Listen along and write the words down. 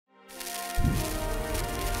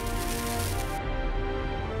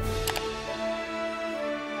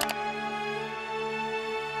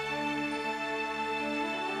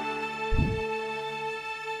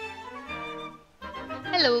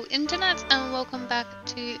Hello Internet and welcome back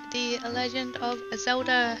to the Legend of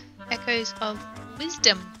Zelda Echoes of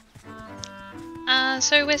Wisdom.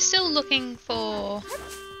 So we're still looking for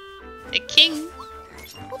a king.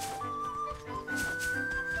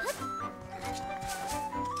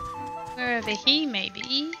 Wherever he may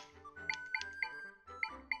be.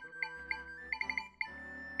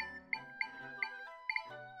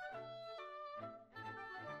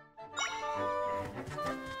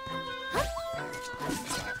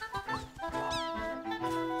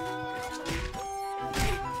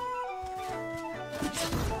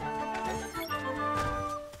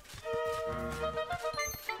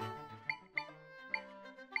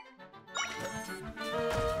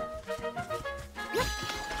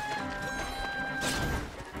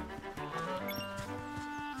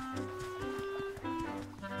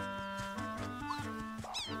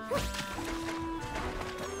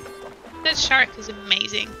 That shark is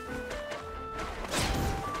amazing.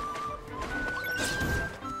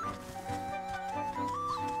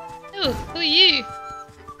 Oh, who are you?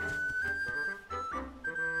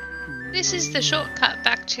 This is the shortcut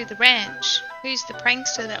back to the ranch. Who's the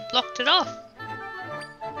prankster that blocked it off?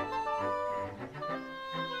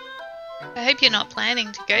 I hope you're not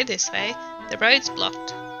planning to go this way. The road's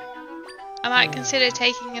blocked. I might consider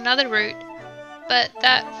taking another route, but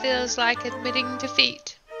that feels like admitting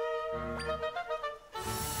defeat.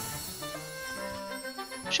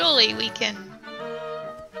 Surely we can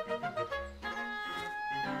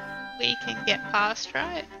get past,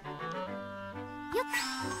 right? Yep.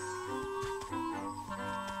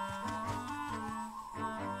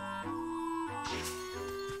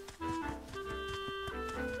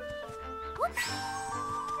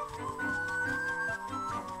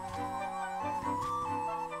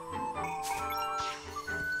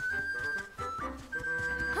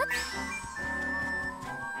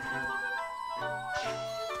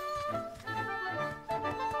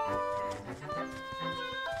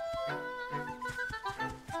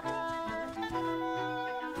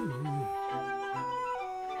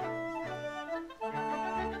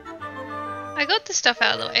 I got the stuff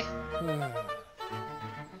out of the way.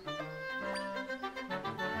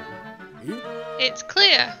 It's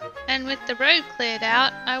clear, and with the road cleared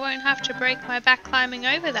out, I won't have to break my back climbing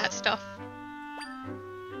over that stuff.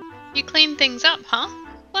 You cleaned things up, huh?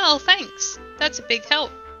 Well, thanks. That's a big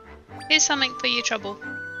help. Here's something for your trouble.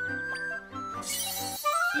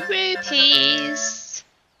 Rupees!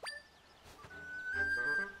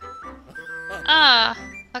 Ah,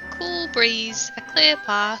 a cool breeze, a clear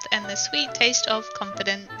path, and the sweet taste of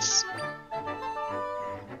confidence.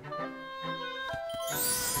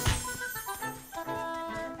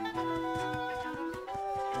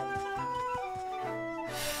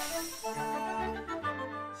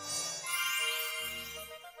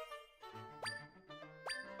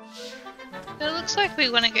 It looks like we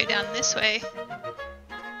want to go down this way.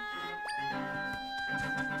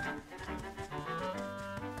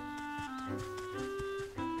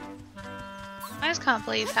 I just can't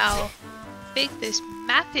believe how big this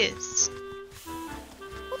map is.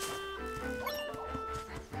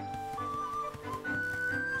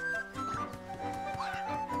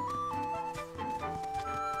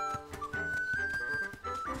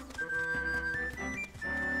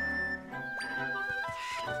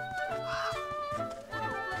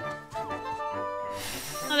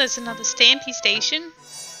 Oh, there's another Stampy station.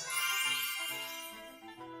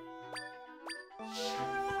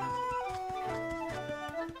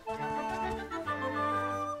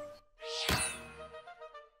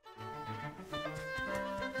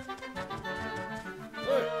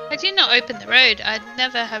 If I did not open the road, I'd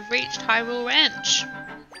never have reached Hyrule Ranch.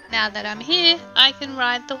 Now that I'm here, I can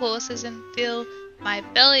ride the horses and fill my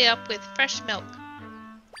belly up with fresh milk.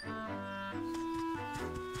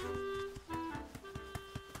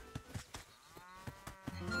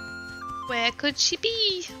 Where could she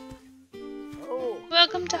be?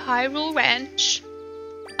 Welcome to Hyrule Ranch.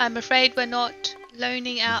 I'm afraid we're not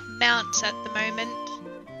loaning out mounts at the moment.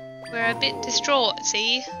 We're a bit distraught,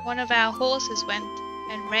 see? One of our horses went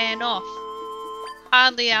and ran off.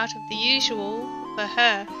 Hardly out of the usual for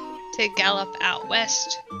her to gallop out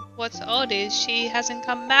west. What's odd is she hasn't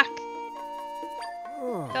come back.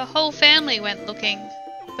 The whole family went looking,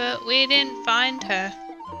 but we didn't find her.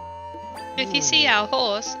 If you see our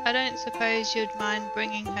horse, I don't suppose you'd mind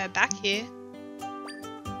bringing her back here.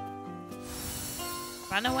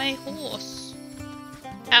 Runaway horse.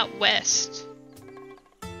 Out west.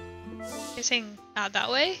 Guessing out that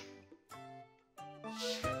way?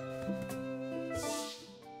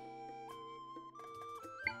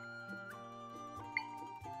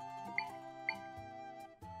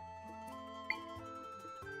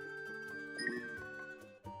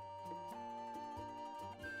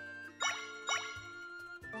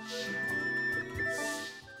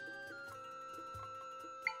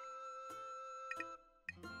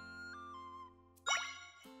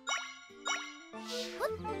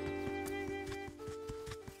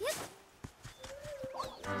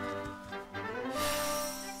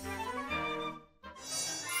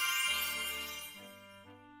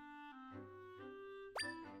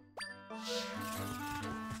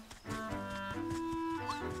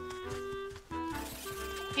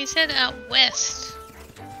 He said out west.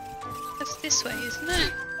 That's this way, isn't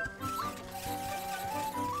it?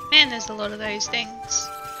 Man, there's a lot of those things.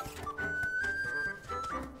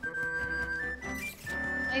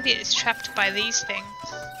 Maybe it's trapped by these things.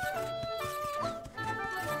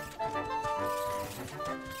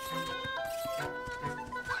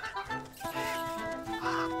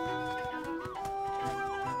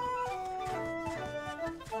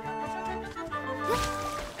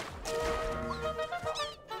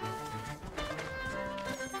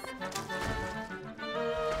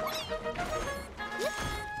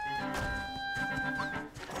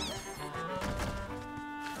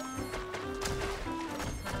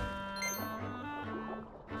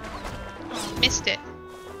 Missed it.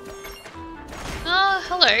 Oh,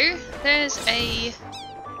 hello. There's a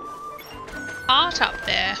heart up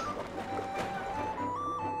there.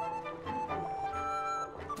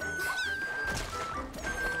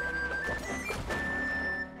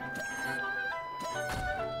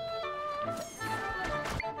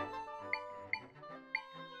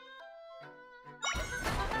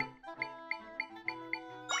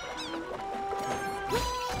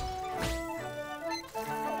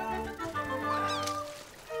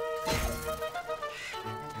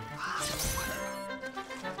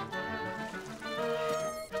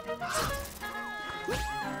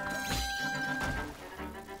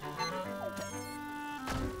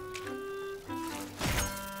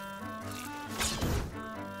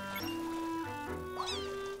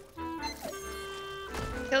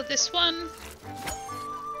 Kill this one.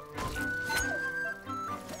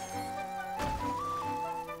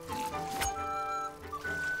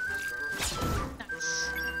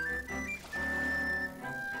 Nice.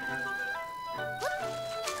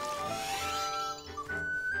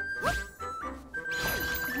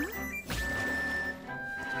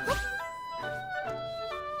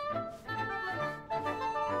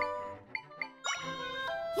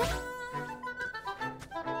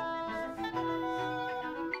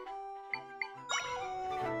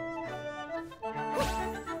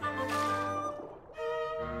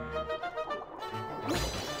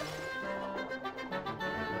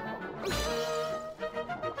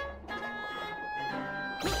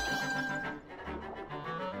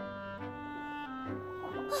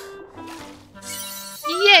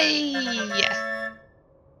 Yay!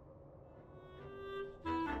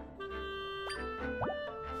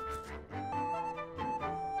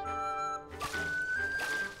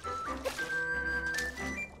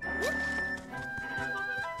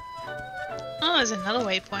 Oh, there's another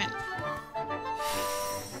waypoint.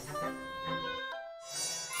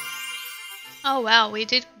 Oh wow, we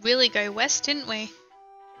did really go west, didn't we?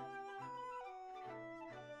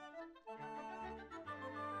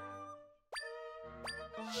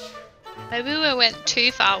 Maybe we went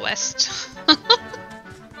too far west.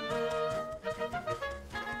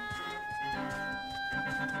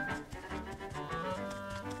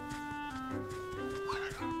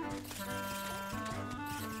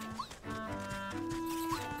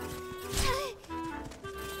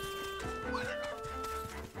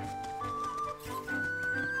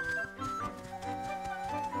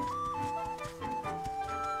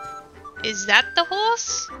 Is that the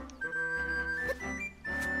horse?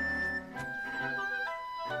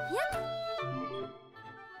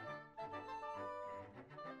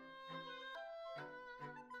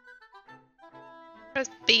 Press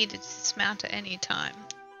B to dismount at any time.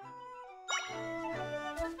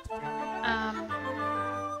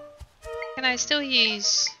 Can I still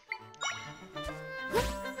use...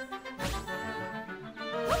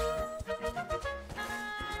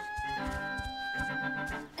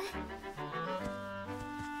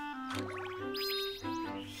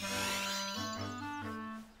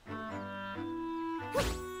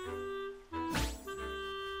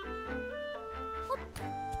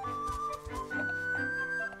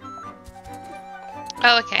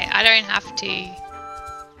 Oh, okay, I don't have to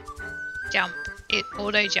jump, it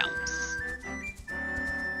auto jumps.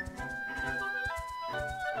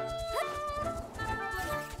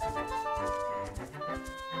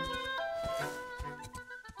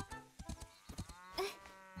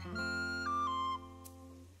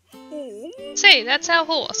 See, that's our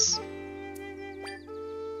horse.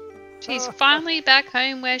 She's finally back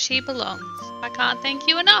home where she belongs. I can't thank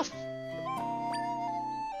you enough.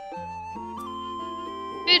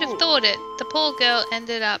 Who'd have thought it? The poor girl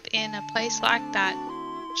ended up in a place like that.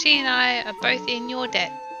 She and I are both in your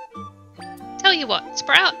debt. Tell you what,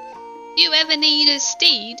 Sprout, if you ever need a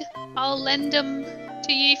steed, I'll lend them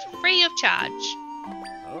to you for free of charge.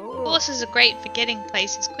 Horses are great for getting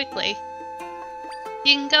places quickly.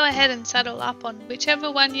 You can go ahead and saddle up on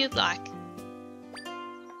whichever one you'd like.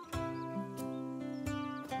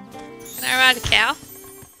 Can I ride a cow?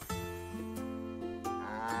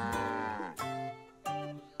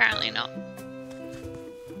 Apparently not.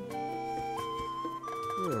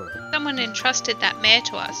 Someone entrusted that mare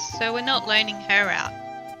to us, so we're not loaning her out.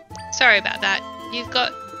 Sorry about that. You've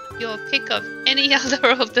got your pick of any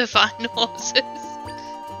other of the fine horses.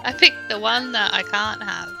 I picked the one that I can't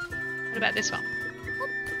have. What about this one?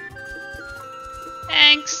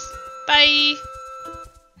 Thanks. Bye.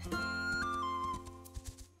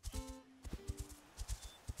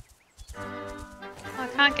 Oh, I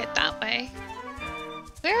can't get that way.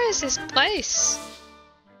 Where is this place?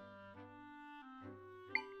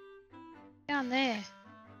 Down there.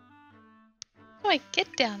 How do I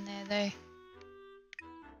get down there though?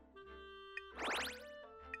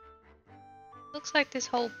 Looks like this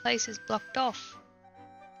whole place is blocked off.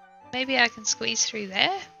 Maybe I can squeeze through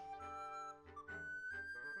there?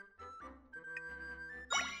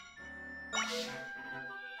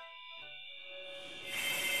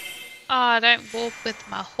 Oh, I don't walk with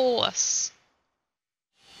my horse.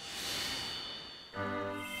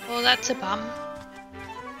 Well, that's a bum.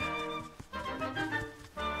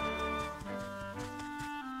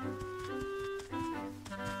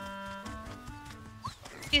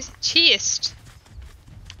 Here's a chest.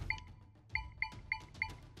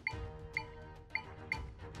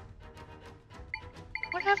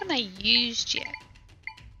 What haven't I used yet?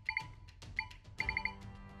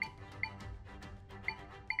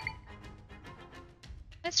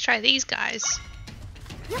 Let's try these guys.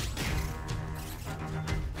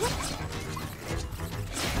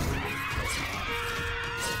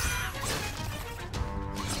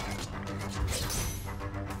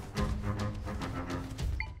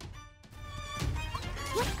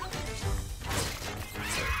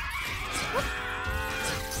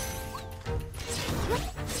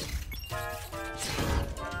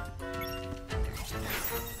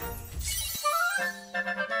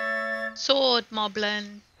 Sword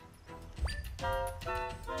moblin.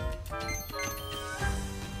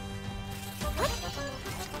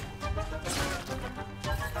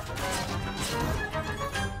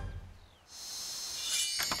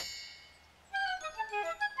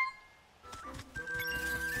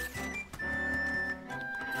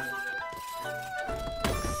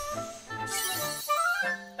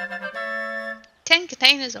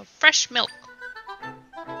 Containers of fresh milk.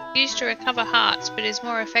 Used to recover hearts, but is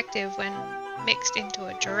more effective when mixed into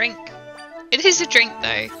a drink. It is a drink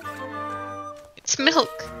though. It's milk.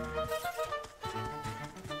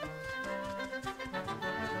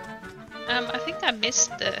 I think I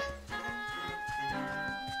missed the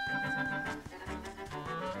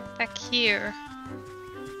back here.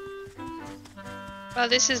 Oh,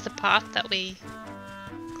 this is the path that we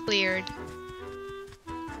cleared.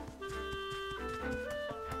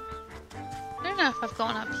 I don't know if I've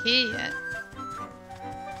gone up here yet.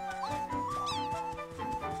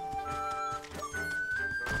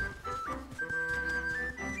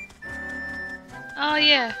 Oh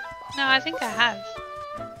yeah, no, I think I have.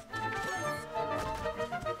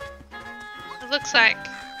 It looks like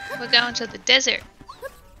we're going to the desert.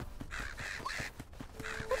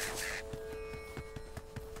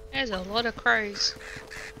 There's a lot of crows.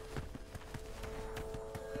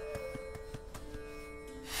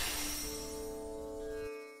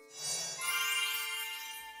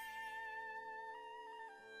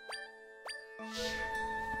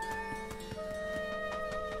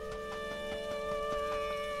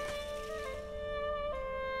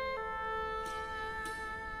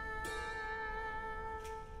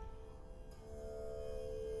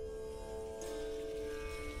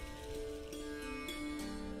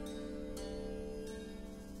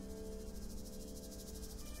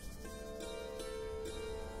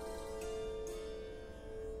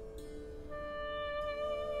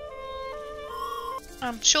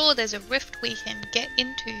 I'm sure there's a rift we can get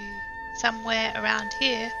into somewhere around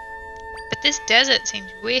here, but this desert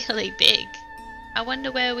seems really big. I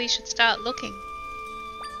wonder where we should start looking.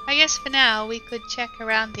 I guess for now we could check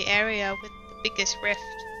around the area with the biggest rift.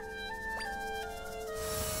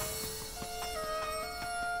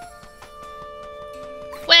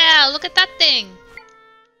 Wow, look at that thing!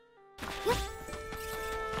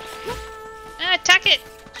 Attack it!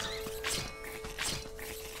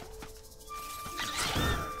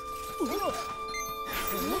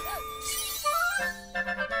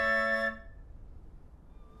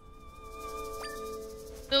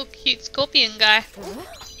 little cute scorpion guy.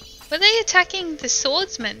 Were they attacking the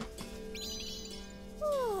swordsman?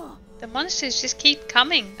 The monsters just keep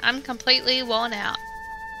coming. I'm completely worn out.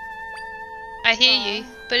 I hear you,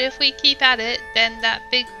 but if we keep at it, then that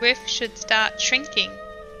big rift should start shrinking.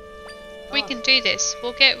 We can do this.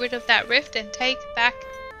 We'll get rid of that rift and take back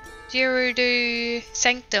Gerudo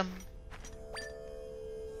Sanctum.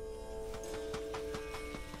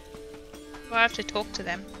 We'll have to talk to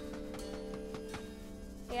them.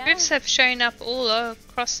 Yeah. Rifts have shown up all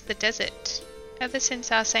across the desert, ever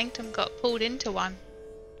since our sanctum got pulled into one.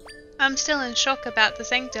 I'm still in shock about the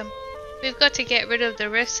sanctum. We've got to get rid of the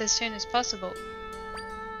rifts as soon as possible.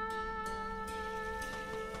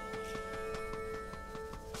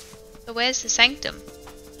 So where's the sanctum?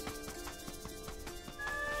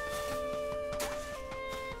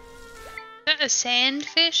 Is that a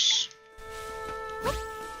sandfish?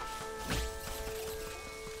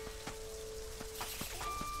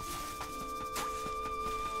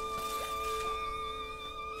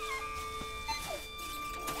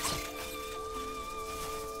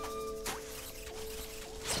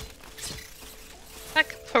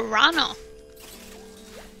 Like a piranha.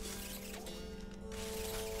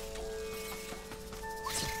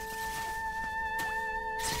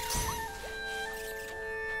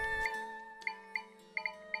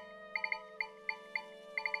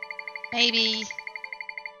 Maybe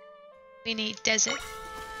we need desert.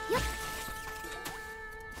 Yep.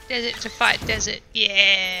 Desert to fight desert.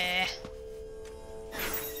 Yeah.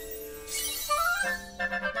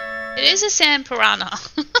 It is a sand piranha.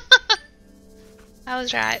 I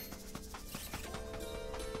was right.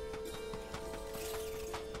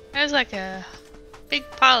 That was like a big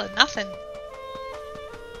pile of nothing.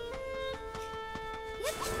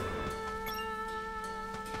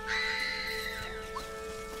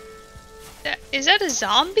 Is that a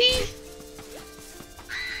zombie?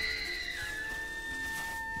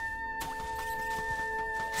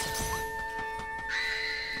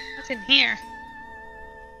 What's in here?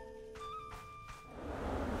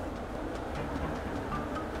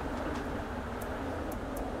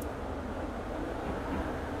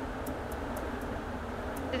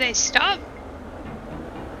 Did they stop?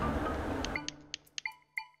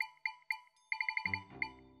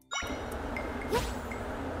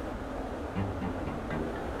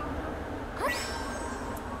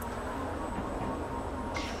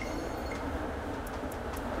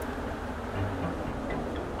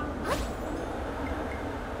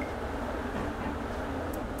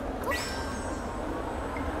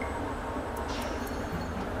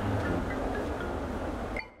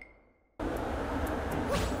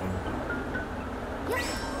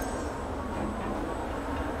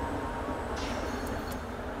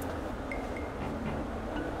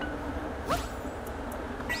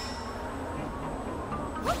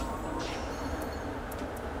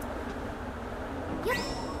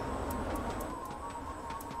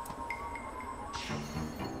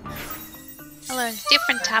 I learned a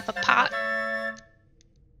different type of pot.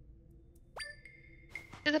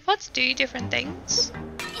 Do the pots do different things?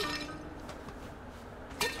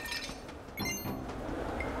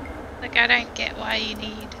 Like, I don't get why you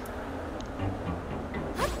need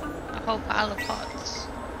a whole pile of pots.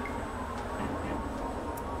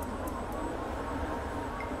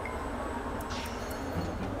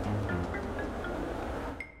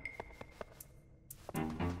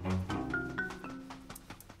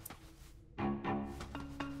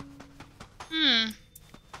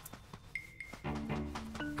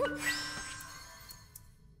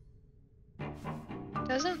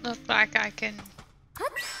 Doesn't look like I can.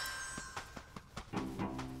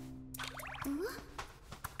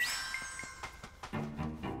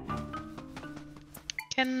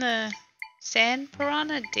 Can the sand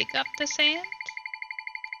piranha dig up the sand?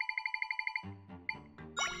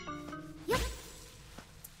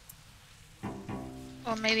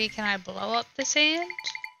 Or maybe can I blow up the sand?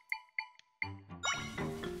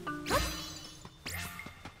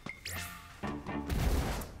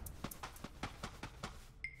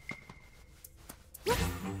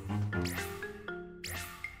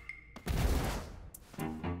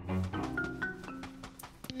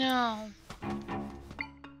 No.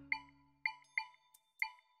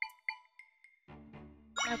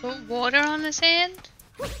 I put water on the sand?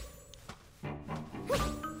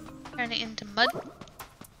 Turn it into mud?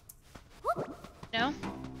 No?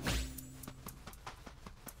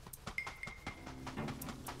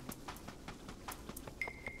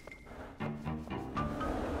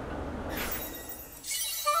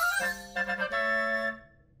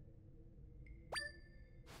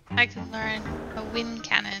 I can learn a wind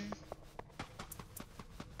cannon.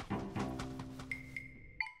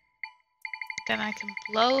 Then I can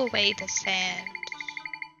blow away the sand.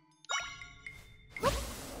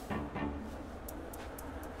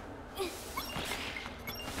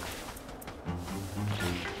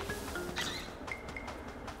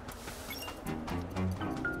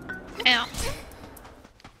 Ow.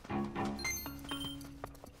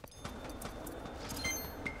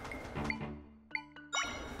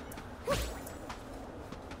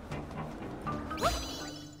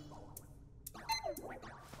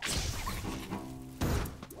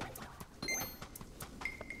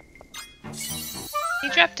 You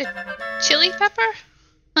dropped a chili pepper?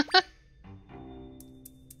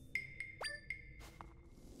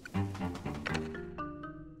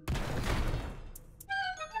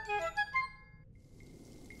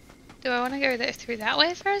 Do I want to go through that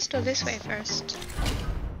way first or this way first?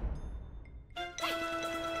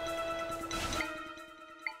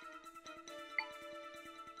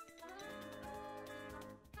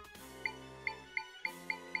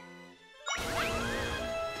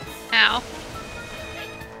 Ow.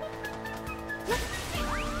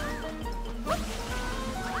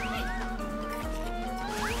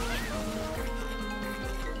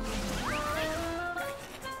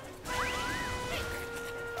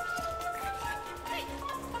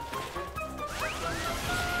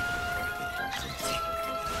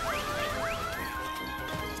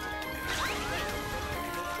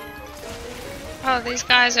 Oh, these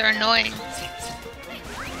guys are annoying.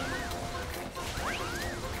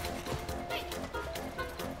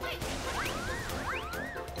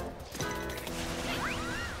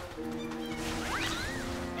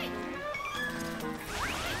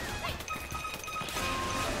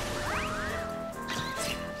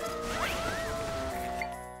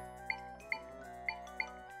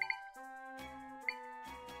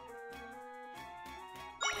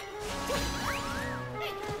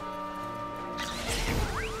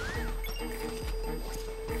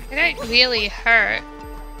 They don't really hurt.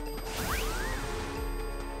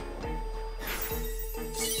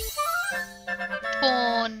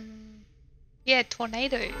 Yeah,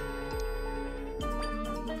 tornado.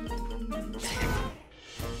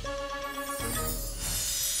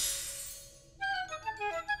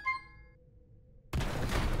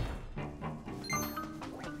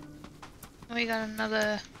 We got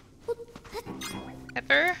another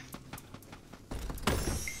pepper.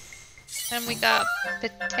 And we got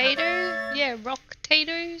potato. Yeah, rock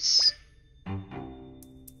potatoes.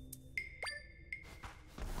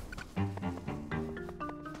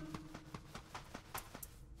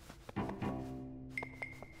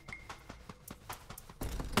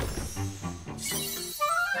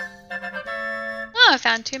 Oh, I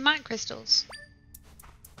found 2 mite crystals.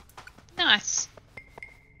 Nice.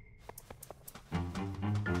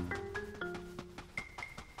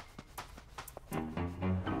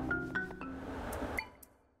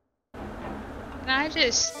 Can I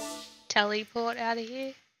just teleport out of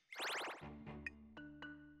here?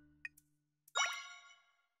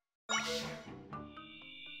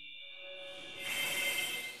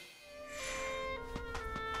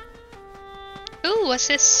 Ooh, what's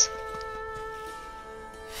this?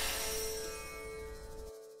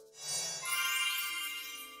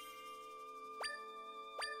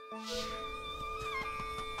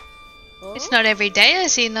 It's not every day I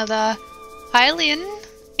see another Hylian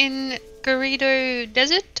in Gerudo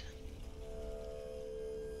Desert.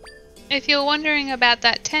 If you're wondering about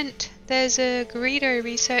that tent, there's a Gerudo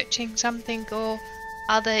researching something or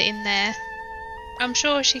other in there. I'm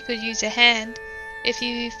sure she could use a hand if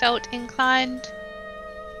you felt inclined.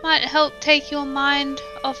 Might help take your mind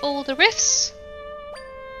off all the rifts.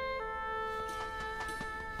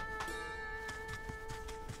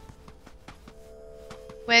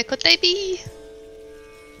 Where could they be?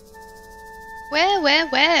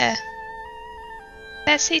 Where?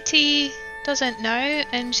 Bessie T doesn't know,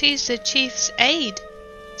 and she's the chief's aide.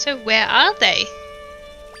 So where are they?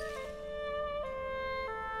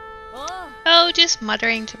 Oh, just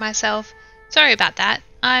muttering to myself. Sorry about that.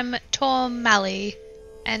 I'm Tom Malley,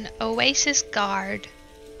 an Oasis guard.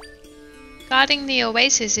 Guarding the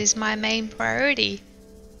Oasis is my main priority,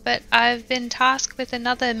 but I've been tasked with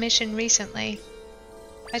another mission recently.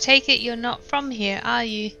 I take it you're not from here, are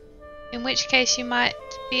you? In which case you might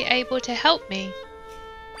be able to help me.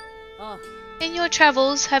 In your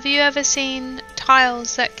travels, have you ever seen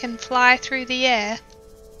tiles that can fly through the air?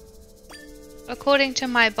 According to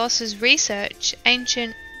my boss's research,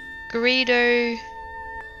 ancient Gerudo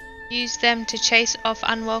used them to chase off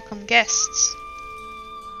unwelcome guests.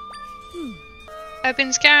 I've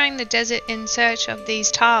been scouring the desert in search of these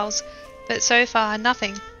tiles, but so far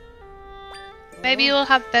nothing. Maybe you'll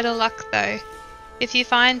have better luck though. If you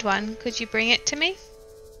find one, could you bring it to me?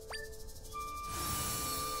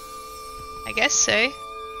 I guess so.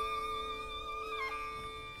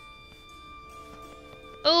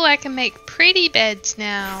 Oh, I can make pretty beds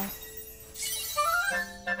now.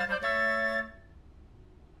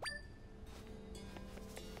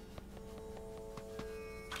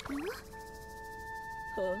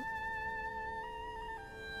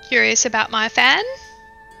 Curious about my fan?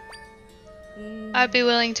 I'd be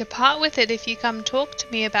willing to part with it if you come talk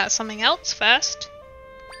to me about something else first.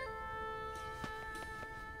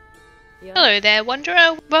 Yeah. Hello there,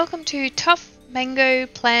 Wanderer. Welcome to Tough Mango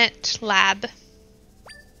Plant Lab.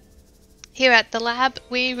 Here at the lab,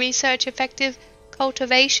 we research effective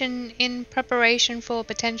cultivation in preparation for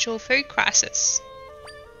potential food crisis.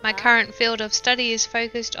 My current field of study is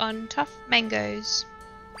focused on tough mangoes.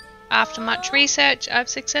 After much research, I've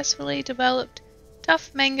successfully developed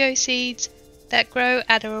tough mango seeds that grow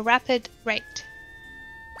at a rapid rate.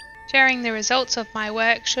 Sharing the results of my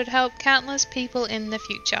work should help countless people in the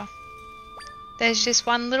future. There's just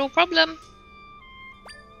one little problem.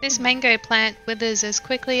 This mango plant withers as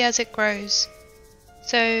quickly as it grows,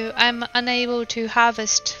 so I'm unable to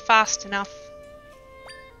harvest fast enough.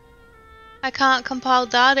 I can't compile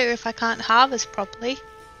data if I can't harvest properly.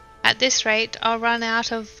 At this rate, I'll run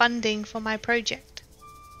out of funding for my project.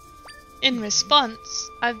 In response,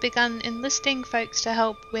 I've begun enlisting folks to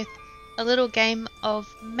help with a little game of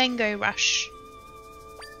Mango Rush.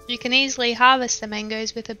 You can easily harvest the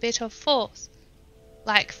mangoes with a bit of force,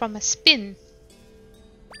 like from a spin.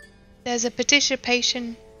 There's a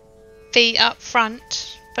participation fee up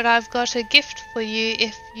front, but I've got a gift for you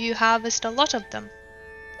if you harvest a lot of them.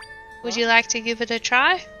 Would you like to give it a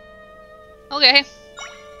try? Okay.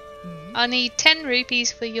 I'll need 10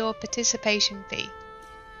 rupees for your participation fee.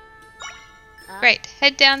 Great,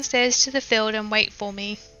 head downstairs to the field and wait for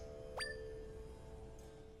me.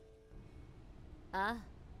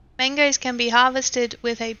 Mangoes can be harvested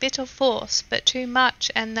with a bit of force, but too much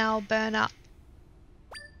and they'll burn up.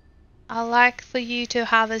 I'd like for you to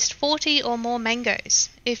harvest 40 or more mangoes.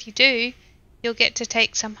 If you do, you'll get to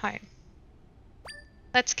take some home.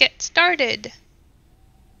 Let's get started!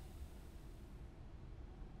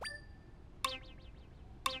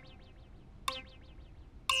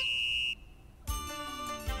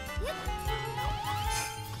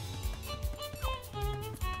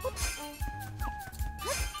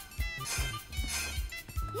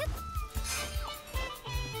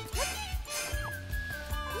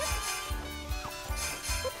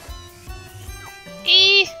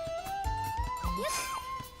 Eee!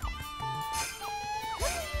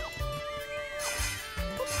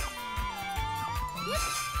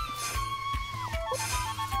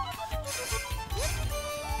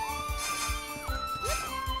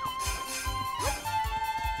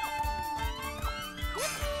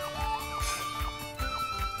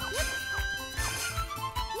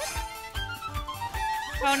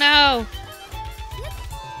 Oh no!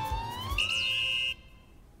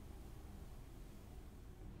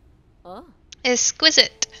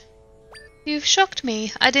 Exquisite! You've shocked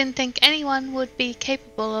me. I didn't think anyone would be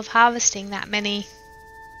capable of harvesting that many.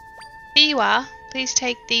 Here you are. Please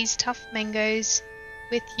take these tough mangoes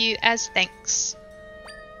with you as thanks.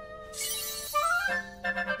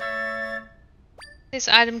 This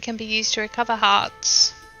item can be used to recover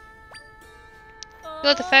hearts.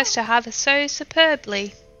 You're the first to harvest so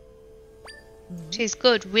superbly. She's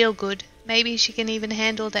good, real good. Maybe she can even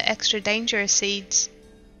handle the extra dangerous seeds.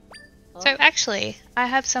 So actually, I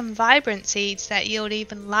have some vibrant seeds that yield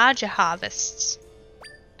even larger harvests.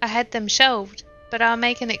 I had them shelved, but I'll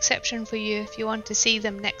make an exception for you if you want to see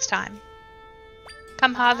them next time.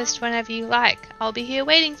 Come harvest whenever you like. I'll be here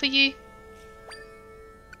waiting for you.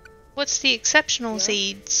 What's the exceptional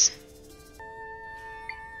seeds?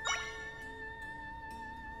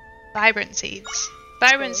 Vibrant seeds.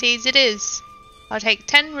 Vibrant seeds it is. I'll take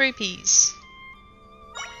 10 rupees.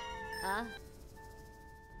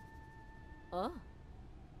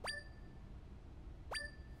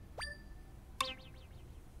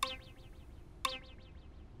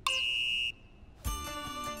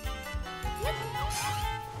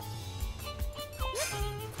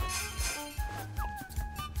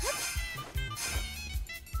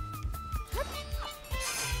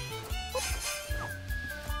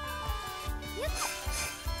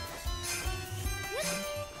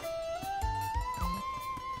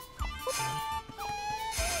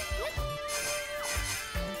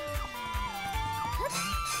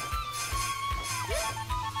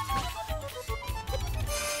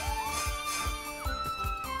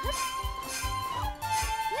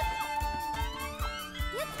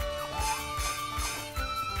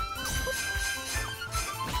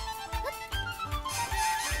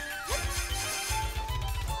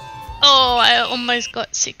 I almost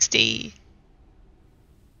got 60.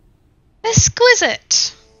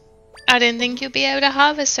 Exquisite! I didn't think you'd be able to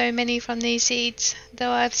harvest so many from these seeds,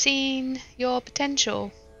 though I've seen your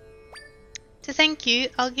potential. To thank you,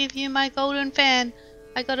 I'll give you my golden fan.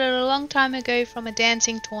 I got it a long time ago from a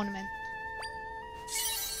dancing tournament.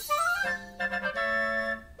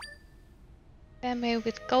 Fan made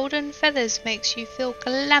with golden feathers makes you feel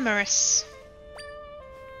glamorous.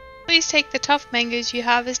 Please take the tough mangoes you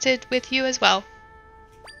harvested with you as well.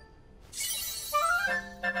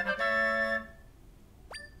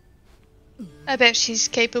 I bet she's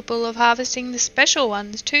capable of harvesting the special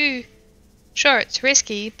ones too. Sure, it's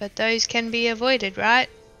risky, but those can be avoided, right?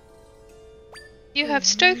 You have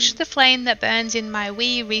stoked the flame that burns in my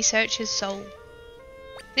wee researcher's soul.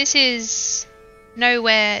 This is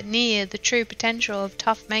nowhere near the true potential of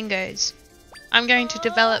tough mangoes. I'm going to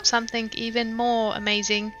develop something even more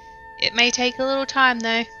amazing. It may take a little time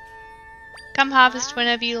though. Come harvest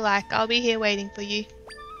whenever you like. I'll be here waiting for you.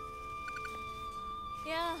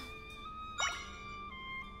 Yeah.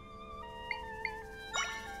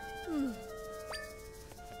 Can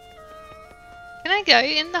I go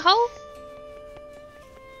in the hole?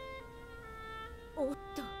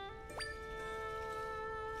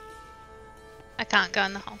 I can't go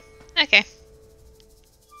in the hole. Okay.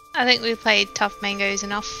 I think we played tough mangoes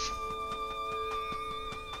enough.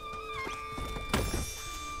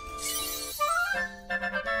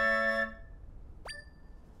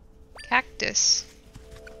 Cactus.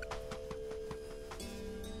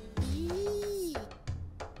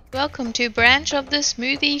 Welcome to branch of the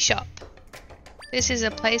smoothie shop. This is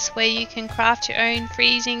a place where you can craft your own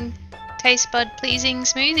freezing, taste bud pleasing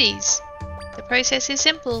smoothies. The process is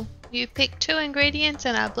simple. You pick 2 ingredients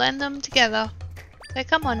and I blend them together. So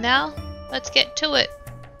come on now, let's get to it.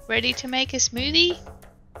 Ready to make a smoothie?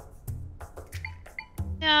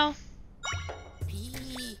 No.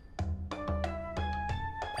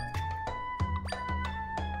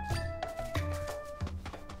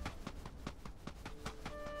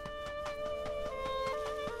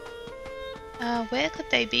 Where could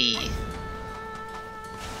they be?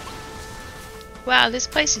 Wow, this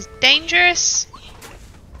place is dangerous.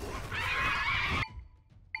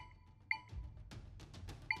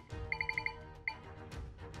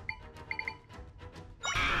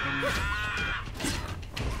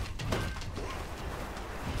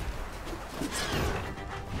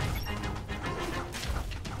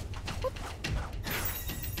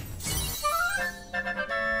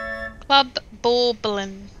 Club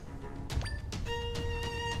Baublin.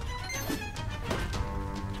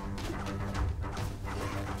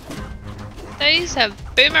 These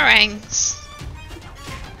have boomerangs.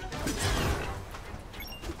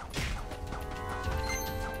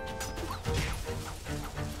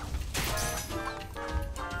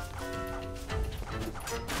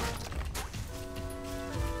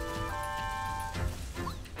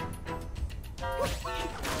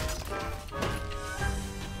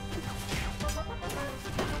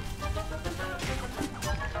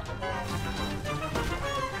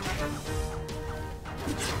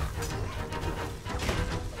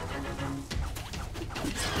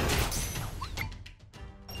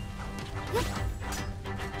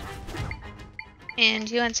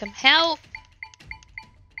 And you want some help?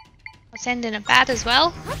 I'll send in a bat as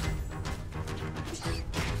well.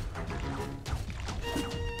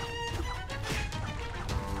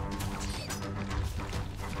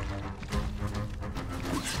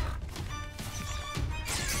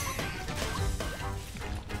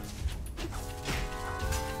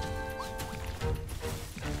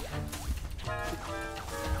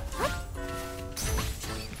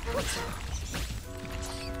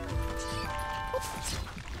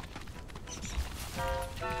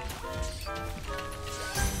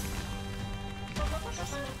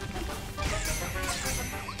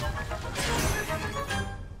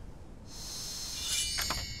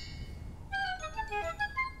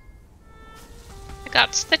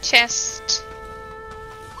 Got the chest.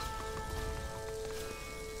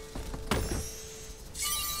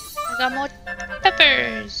 I got more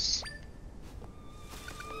peppers.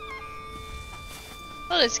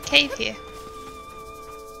 Oh, there's a cave here.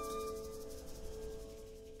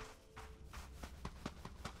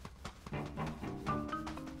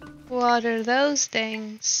 What are those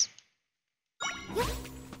things?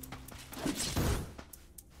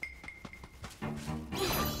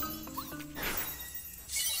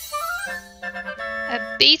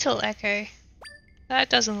 A beetle echo. That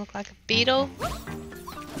doesn't look like a beetle.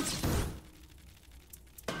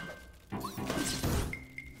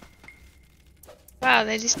 Wow,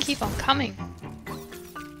 they just keep on coming.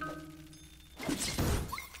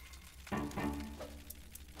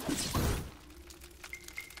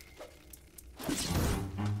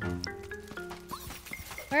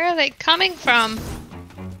 they coming from?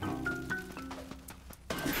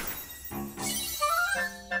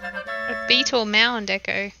 A beetle mound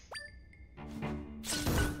echo.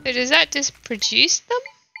 So does that just produce them?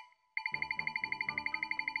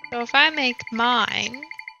 So if I make mine...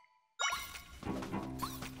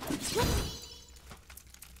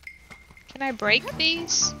 Can I break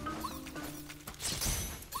these?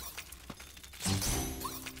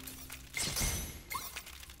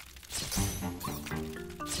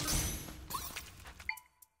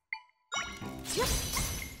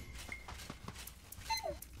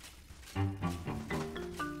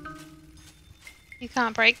 You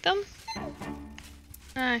can't break them?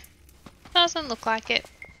 No. Doesn't look like it.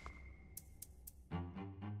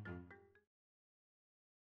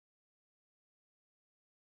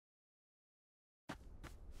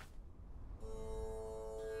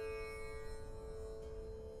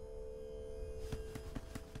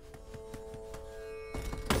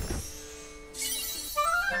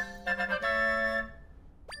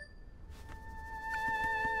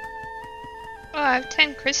 Oh, I have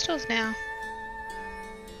 10 crystals now.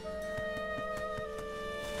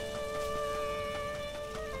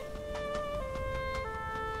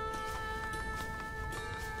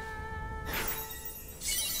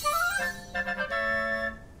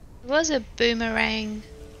 It was a boomerang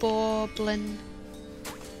boblin.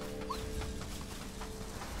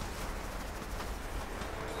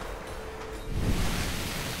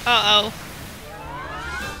 Uh-oh.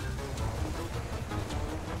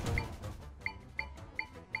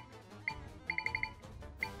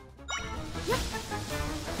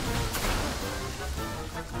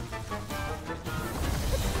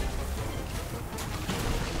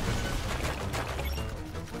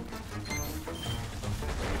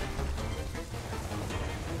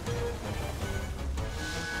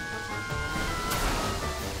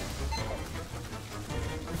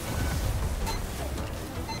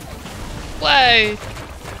 Whoa!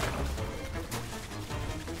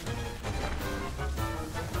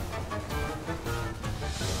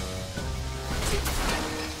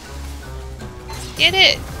 Get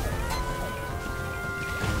it!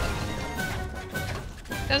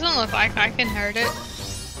 Doesn't look like I can hurt it.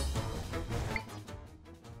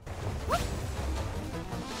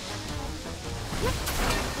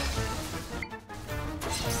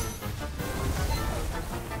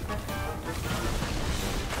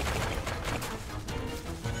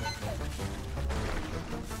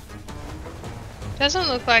 Doesn't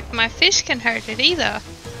look like my fish can hurt it either.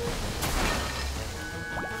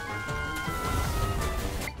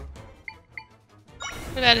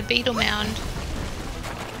 What about a beetle mound?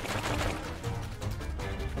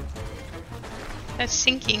 That's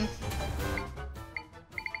sinking.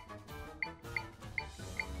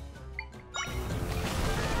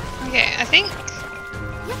 Okay, I think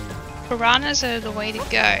piranhas are the way to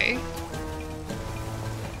go.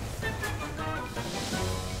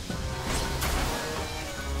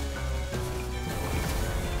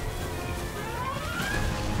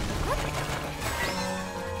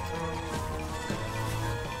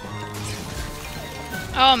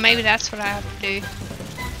 Oh, maybe that's what I have to do.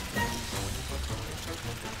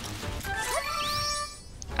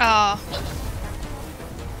 Oh.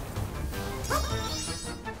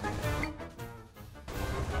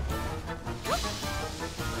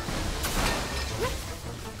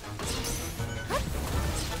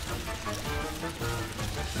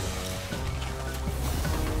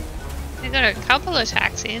 They got a couple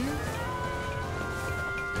attacks in.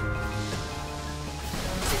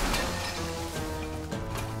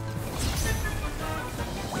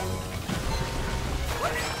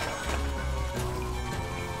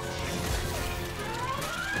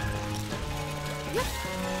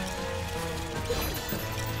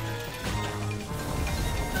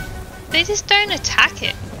 They just don't attack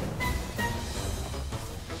it.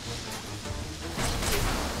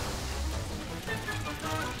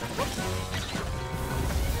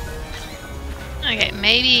 Okay,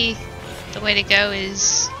 maybe the way to go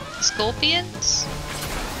is scorpions?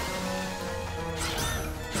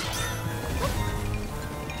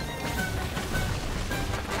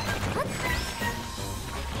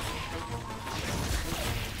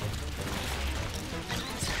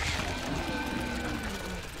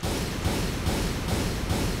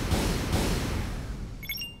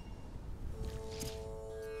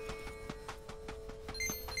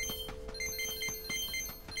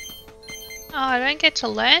 Oh, I don't get to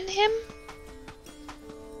learn him?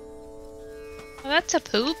 Well, that's a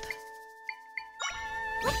poop.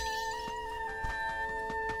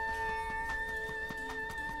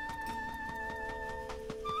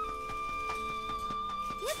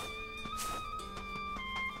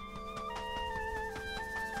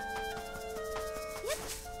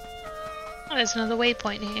 Oh, there's another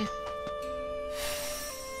waypoint here.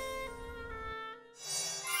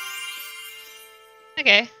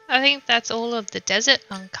 Okay, I think that's all of the desert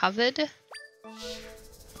uncovered.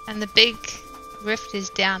 And the big rift is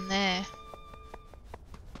down there.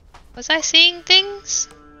 Was I seeing things?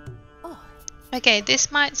 Okay,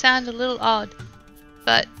 this might sound a little odd,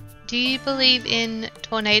 but do you believe in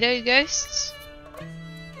tornado ghosts?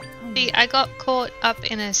 See, I got caught up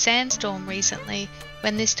in a sandstorm recently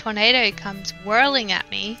when this tornado comes whirling at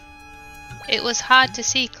me. It was hard to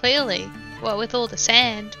see clearly, what with all the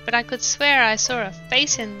sand, but I could swear I saw a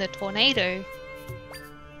face in the tornado.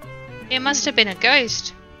 It must have been a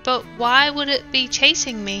ghost, but why would it be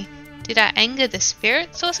chasing me? Did I anger the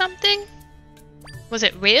spirits or something? Was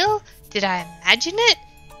it real? Did I imagine it?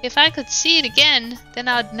 If I could see it again, then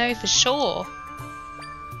I'd know for sure.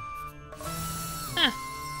 Huh.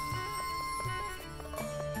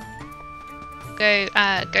 Go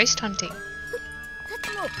ghost hunting.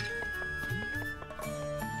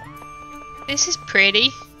 This is pretty.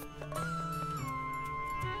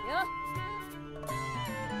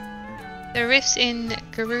 The rifts in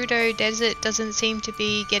Gerudo Desert doesn't seem to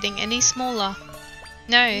be getting any smaller.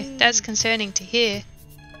 No, that's concerning to hear.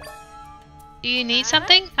 Do you need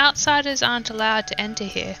something? Outsiders aren't allowed to enter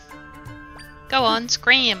here. Go on,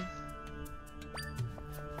 scream.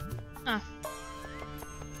 Oh.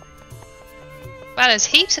 Wow, there's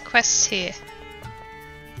heaps of quests here.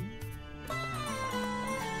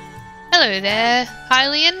 Hello there,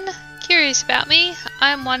 Hylian. Curious about me?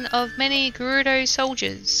 I'm one of many Gerudo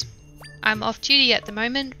soldiers. I'm off duty at the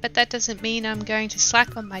moment, but that doesn't mean I'm going to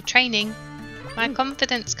slack on my training. My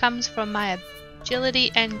confidence comes from my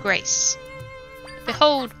agility and grace.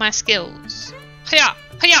 Behold my skills. Hiya!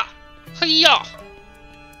 Hiya! Hiya!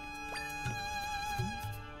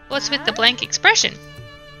 What's with the blank expression?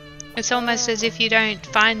 It's almost as if you don't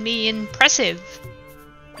find me impressive.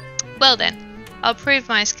 Well then, I'll prove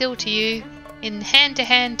my skill to you in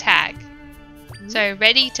hand-to-hand tag. So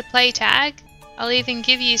ready to play tag? I'll even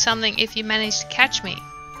give you something if you manage to catch me.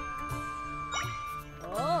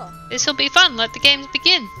 This'll be fun, let the games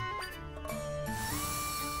begin.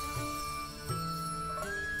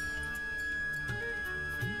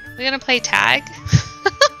 We're gonna play tag?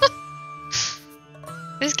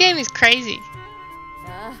 This game is crazy.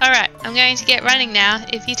 Alright, I'm going to get running now.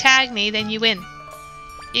 If you tag me, then you win.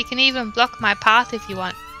 You can even block my path if you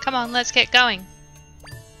want. Come on, let's get going.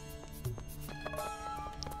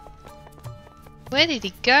 Where did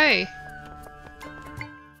he go?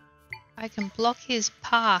 I can block his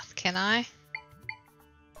path, can I?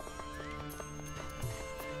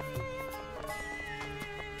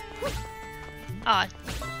 Oh,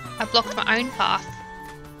 I blocked my own path.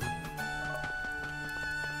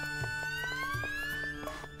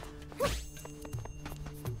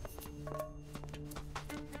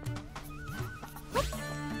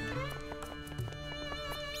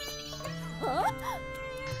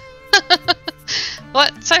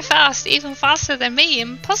 What? So fast? Even faster than me?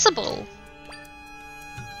 Impossible!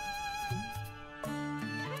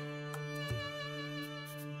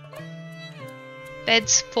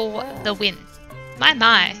 Beds for the win.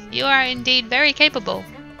 My, you are indeed very capable.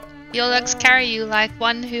 Your legs carry you like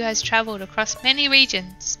one who has travelled across many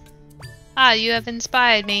regions. Ah, you have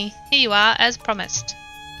inspired me. Here you are, as promised.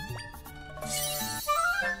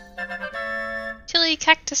 Chili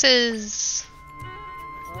cactuses!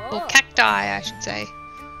 Or cacti, I should say.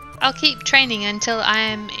 I'll keep training until I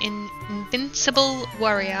am an invincible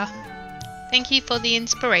warrior. Thank you for the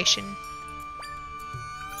inspiration.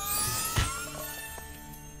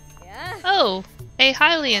 Oh, hey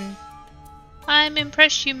Hylian. I'm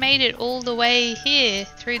impressed you made it all the way here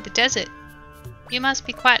through the desert. You must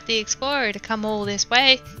be quite the explorer to come all this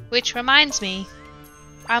way, which reminds me.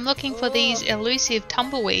 I'm looking for these elusive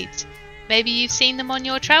tumbleweeds. Maybe you've seen them on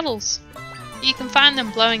your travels. You can find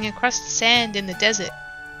them blowing across the sand in the desert.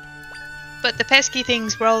 But the pesky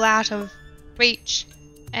things roll out of reach,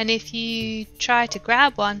 and if you try to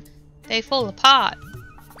grab one, they fall apart.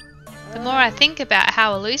 The more I think about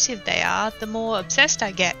how elusive they are, the more obsessed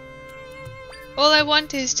I get. All I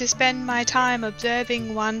want is to spend my time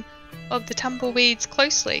observing one of the tumbleweeds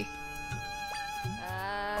closely.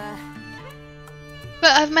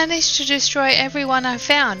 But I've managed to destroy every one I've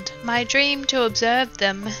found. My dream to observe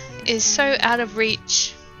them is so out of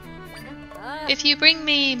reach. If you bring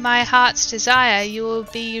me my heart's desire, you will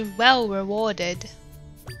be well rewarded.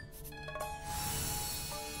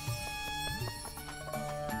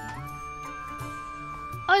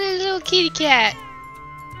 Oh, there's a little kitty cat.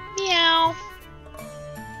 Meow.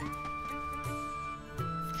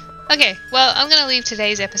 Okay, well, I'm going to leave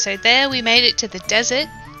today's episode there. We made it to the desert.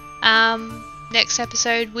 Next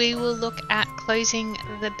episode we will look at closing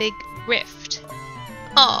the big rift.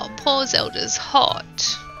 Oh, poor Zelda's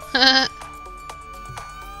hot.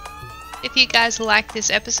 If you guys like this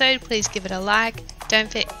episode, please give it a like.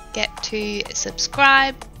 Don't forget to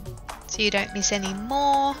subscribe so you don't miss any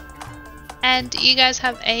more. And you guys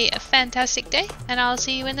have a fantastic day, and I'll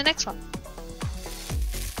see you in the next one.